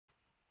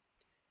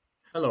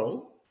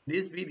Hello, in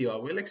this video I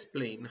will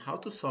explain how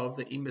to solve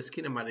the inverse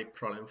kinematic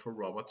problem for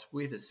robots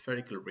with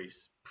spherical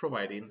wrists,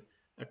 providing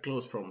a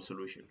closed-form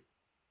solution.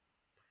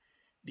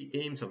 The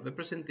aims of the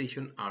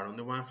presentation are on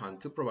the one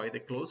hand to provide a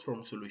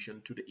closed-form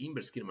solution to the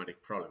inverse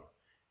kinematic problem.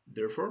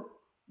 Therefore,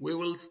 we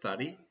will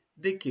study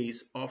the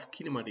case of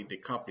kinematic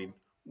decoupling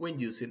when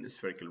using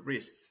spherical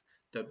wrists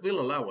that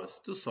will allow us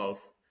to solve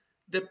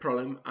the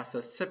problem as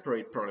a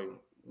separate problem,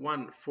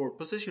 one for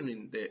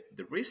positioning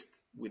the wrist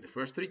with the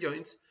first three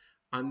joints,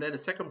 and then a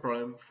second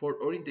problem for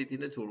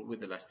orientating the tool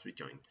with the last three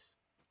joints.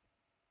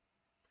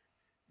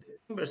 The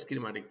inverse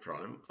kinematic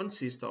problem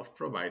consists of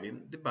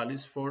providing the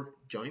values for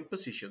joint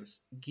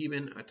positions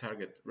given a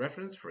target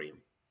reference frame,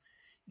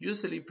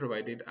 usually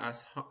provided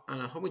as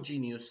a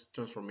homogeneous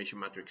transformation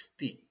matrix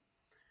T.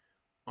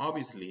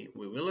 Obviously,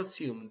 we will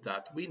assume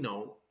that we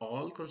know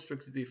all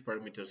constructive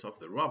parameters of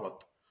the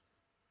robot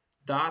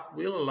that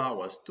will allow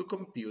us to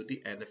compute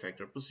the end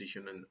effector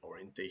position and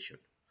orientation,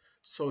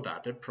 so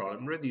that the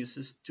problem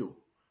reduces to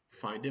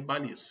find the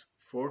values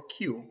for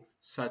Q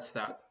such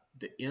that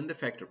the end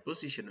effector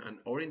position and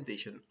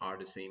orientation are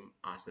the same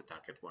as the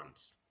target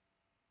ones.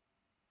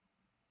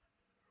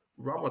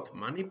 Robot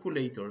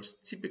manipulators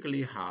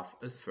typically have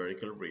a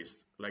spherical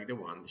wrist like the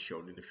one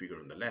shown in the figure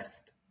on the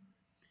left.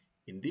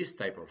 In this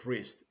type of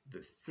wrist, the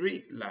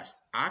three last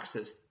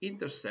axes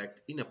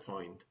intersect in a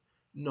point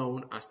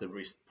known as the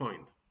wrist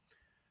point.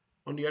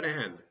 On the other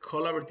hand,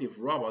 collaborative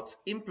robots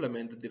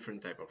implement a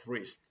different type of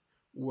wrist,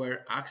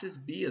 where axes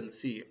B and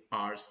C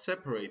are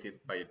separated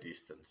by a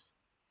distance.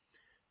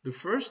 The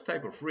first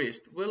type of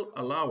wrist will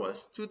allow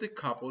us to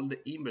decouple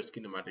the inverse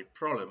kinematic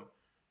problem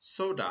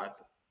so that,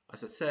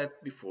 as I said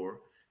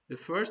before, the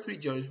first three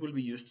joints will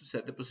be used to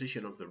set the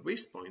position of the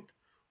wrist point,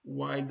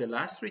 while the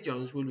last three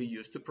joints will be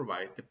used to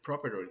provide the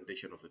proper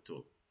orientation of the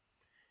tool.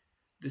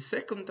 The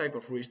second type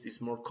of wrist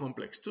is more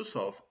complex to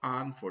solve,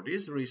 and for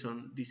this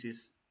reason, this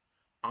is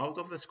out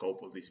of the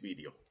scope of this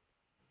video.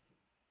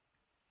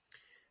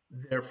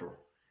 Therefore,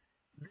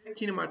 the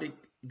kinematic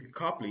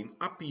decoupling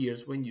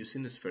appears when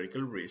using a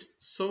spherical wrist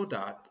so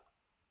that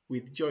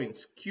with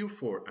joints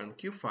Q4 and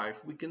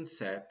Q5 we can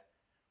set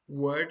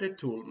where the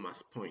tool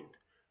must point,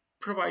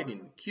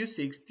 providing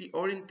Q6 the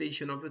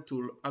orientation of the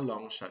tool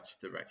along such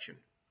direction.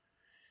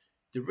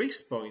 The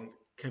wrist point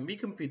can be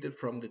computed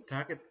from the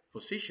target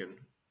position,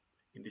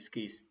 in this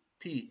case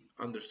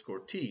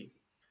T_T,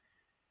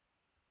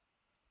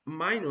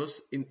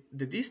 minus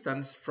the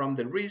distance from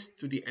the wrist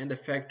to the end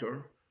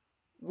effector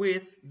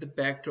with the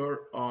vector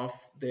of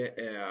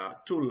the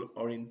tool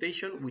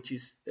orientation, which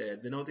is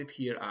denoted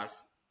here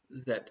as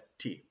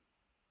ZT.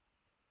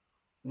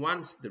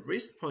 Once the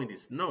wrist point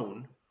is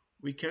known,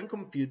 we can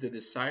compute the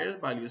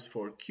desired values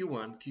for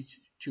Q1,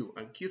 Q2,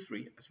 and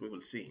Q3, as we will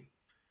see,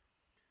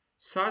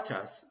 such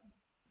as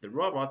the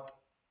robot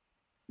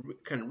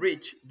can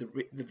reach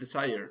the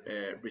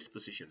desired wrist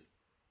position.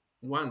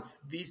 Once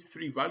these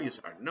three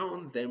values are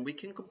known, then we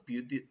can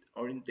compute the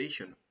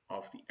orientation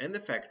of the end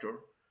effector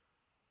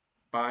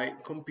by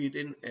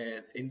computing,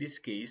 in this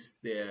case,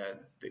 the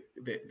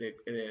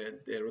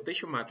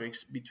rotation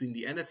matrix between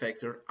the end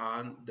effector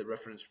and the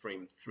reference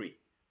frame 3.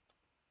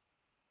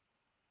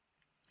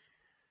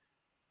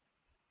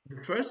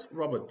 The first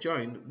robot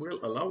joint will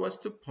allow us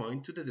to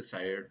point to the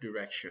desired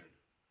direction,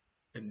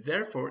 and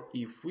therefore,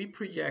 if we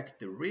project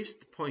the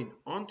wrist point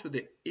onto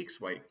the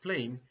XY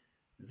plane,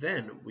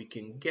 then we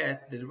can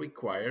get the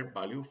required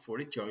value for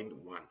the joint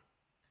 1.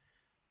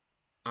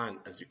 And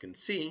as you can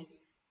see,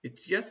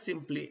 it's just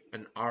simply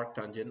an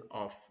arctangent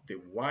of the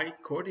y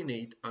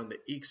coordinate and the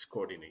x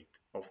coordinate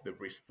of the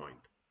wrist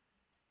point.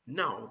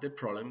 Now the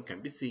problem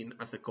can be seen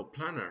as a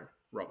coplanar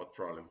robot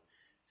problem,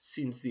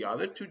 since the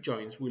other two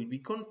joints will be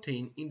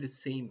contained in the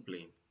same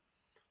plane,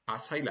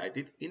 as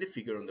highlighted in the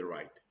figure on the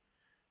right.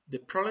 The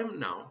problem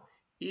now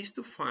is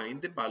to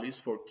find the values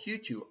for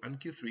Q2 and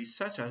Q3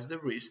 such as the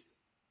wrist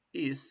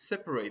is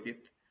separated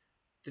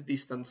the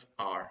distance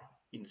r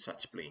in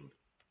such plane.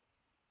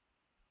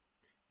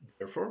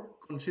 Therefore,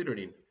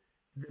 considering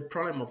the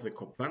problem of the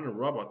coplanar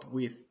robot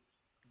with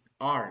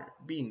r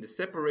being the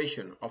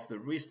separation of the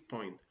wrist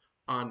point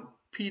and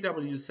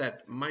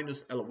PWZ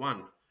minus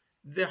L1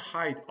 the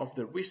height of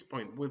the wrist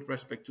point with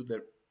respect to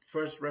the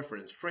first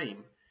reference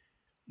frame,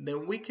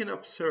 then we can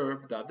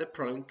observe that the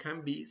problem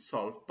can be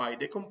solved by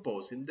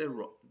decomposing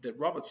the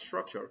robot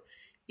structure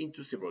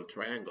into several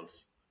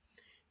triangles.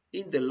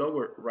 In the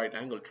lower right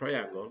angle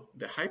triangle,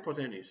 the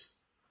hypotenuse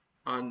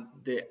and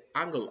the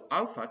angle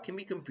alpha can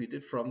be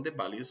computed from the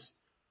values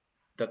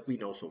that we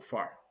know so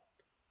far.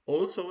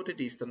 Also, the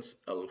distance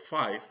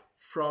L5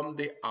 from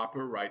the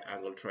upper right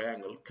angle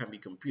triangle can be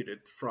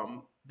computed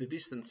from the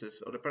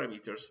distances of the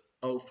parameters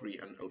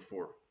L3 and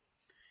L4.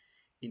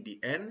 In the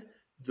end,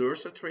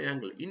 there's a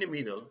triangle in the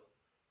middle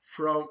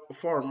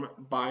formed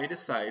by the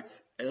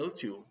sides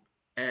L2,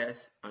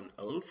 S, and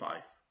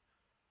L5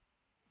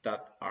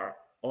 that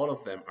all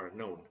of them are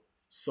known.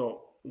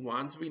 So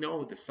once we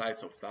know the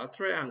size of that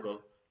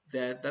triangle,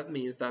 that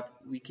means that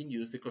we can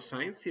use the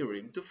cosine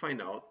theorem to find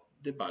out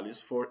the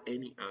values for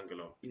any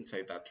angle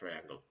inside that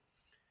triangle.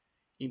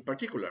 In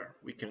particular,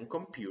 we can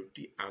compute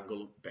the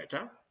angle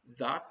beta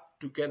that,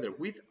 together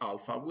with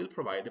alpha, will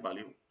provide the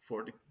value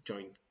for the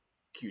joint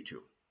Q2.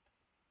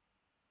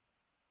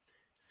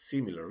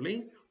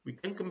 Similarly, we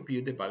can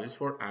compute the values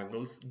for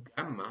angles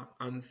gamma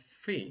and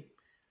phi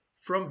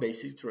from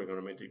basic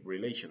trigonometric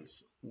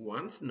relations.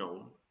 Once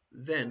known,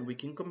 then we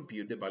can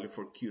compute the value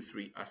for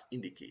Q3 as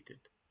indicated.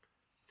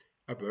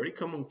 A very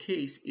common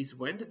case is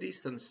when the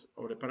distance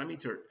of the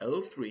parameter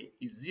L3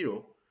 is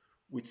 0,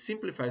 which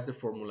simplifies the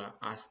formula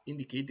as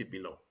indicated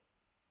below.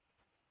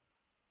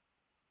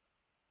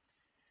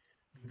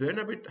 The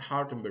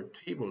Writ-Hardenberg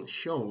table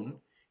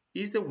shown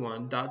is the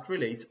one that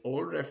relates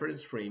all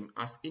reference frame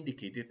as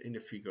indicated in the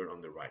figure on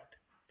the right.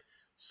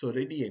 So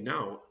the idea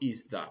now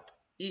is that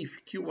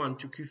if Q1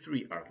 to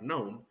Q3 are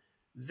known,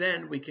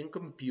 then we can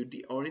compute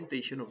the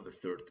orientation of the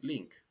third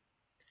link,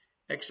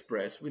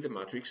 expressed with the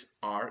matrix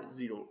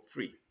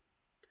R03.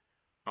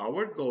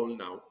 Our goal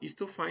now is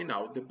to find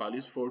out the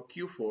values for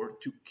Q4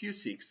 to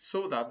Q6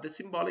 so that the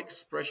symbolic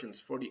expressions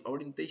for the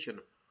orientation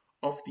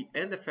of the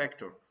end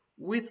effector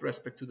with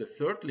respect to the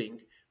third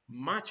link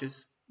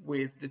matches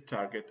with the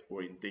target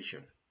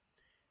orientation.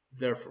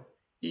 Therefore,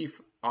 if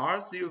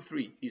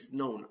R03 is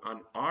known and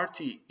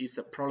RT is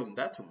a problem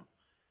datum,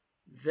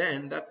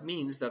 then that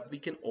means that we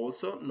can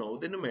also know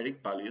the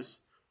numeric values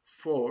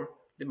for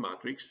the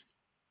matrix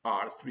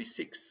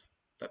R36,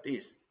 that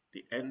is,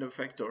 the end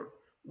effector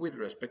with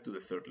respect to the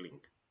third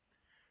link.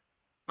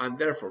 And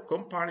therefore,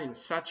 comparing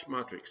such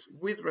matrix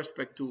with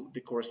respect to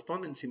the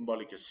corresponding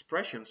symbolic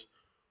expressions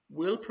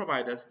will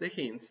provide us the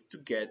hints to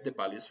get the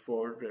values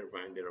for the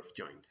remainder of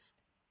joints.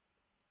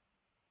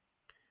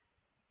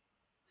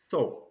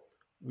 So,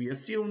 we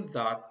assume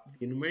that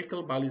the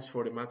numerical values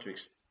for the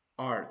matrix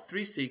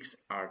R36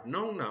 are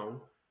known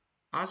now,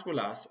 as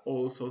well as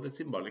also the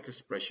symbolic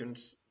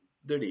expressions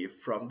derived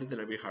from the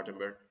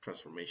Writ-Hardenberg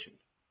transformation.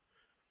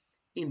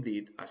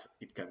 Indeed, as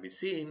it can be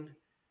seen,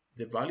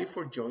 the value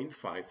for joint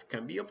 5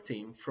 can be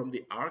obtained from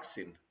the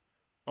arcsine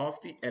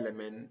of the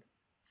element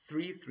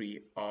 3,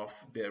 3 of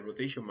the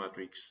rotation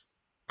matrix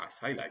as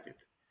highlighted.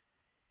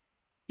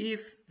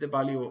 If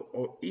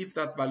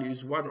that value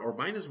is 1 or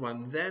minus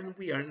 1, then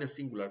we are in a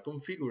singular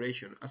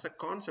configuration as a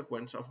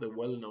consequence of the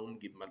well-known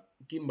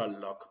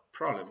gimbal lock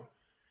problem.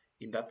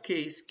 In that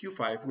case,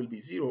 Q5 will be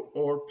 0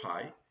 or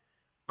pi,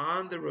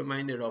 and the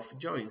remainder of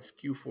joints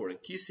Q4 and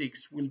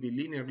Q6 will be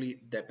linearly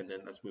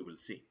dependent, as we will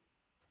see.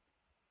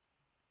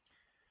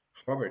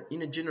 However,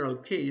 in a general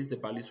case, the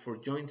values for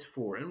joints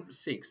 4 and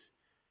 6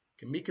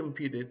 can be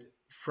computed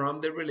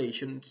from the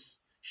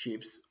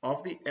relationships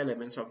of the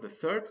elements of the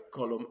third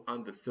column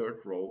and the third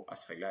row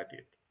as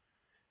highlighted.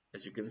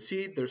 As you can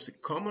see, there's a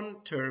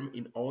common term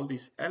in all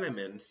these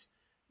elements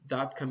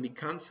that can be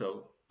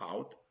cancelled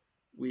out,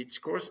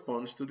 which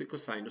corresponds to the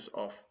cosinus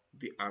of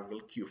the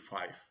angle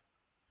Q5.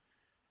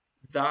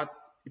 That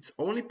it's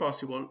only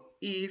possible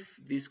if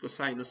this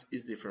cosinus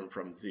is different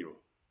from 0.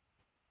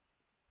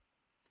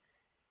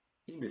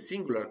 In the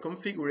singular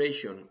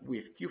configuration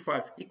with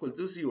Q5 equal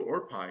to 0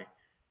 or pi,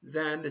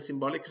 then the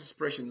symbolic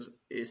expression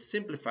is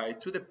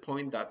simplified to the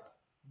point that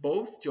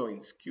both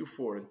joints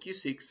Q4 and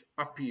Q6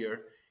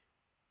 appear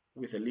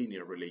with a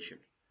linear relation.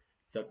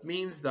 That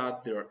means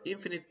that there are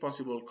infinite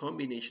possible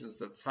combinations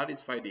that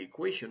satisfy the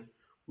equation,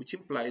 which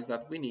implies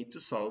that we need to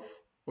solve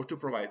or to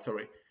provide,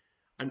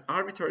 an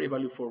arbitrary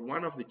value for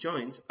one of the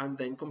joints and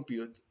then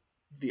compute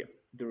the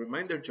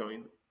remainder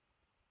joint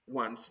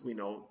once we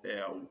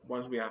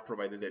have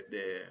provided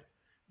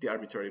the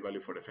arbitrary value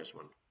for the first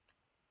one.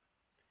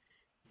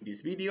 In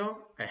this video,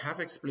 I have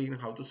explained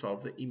how to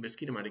solve the inverse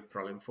kinematic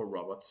problem for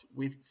robots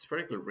with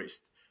spherical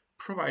wrist,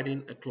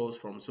 providing a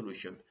closed form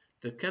solution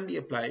that can be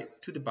applied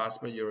to the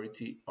vast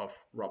majority of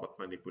robot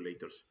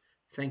manipulators.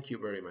 Thank you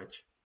very much.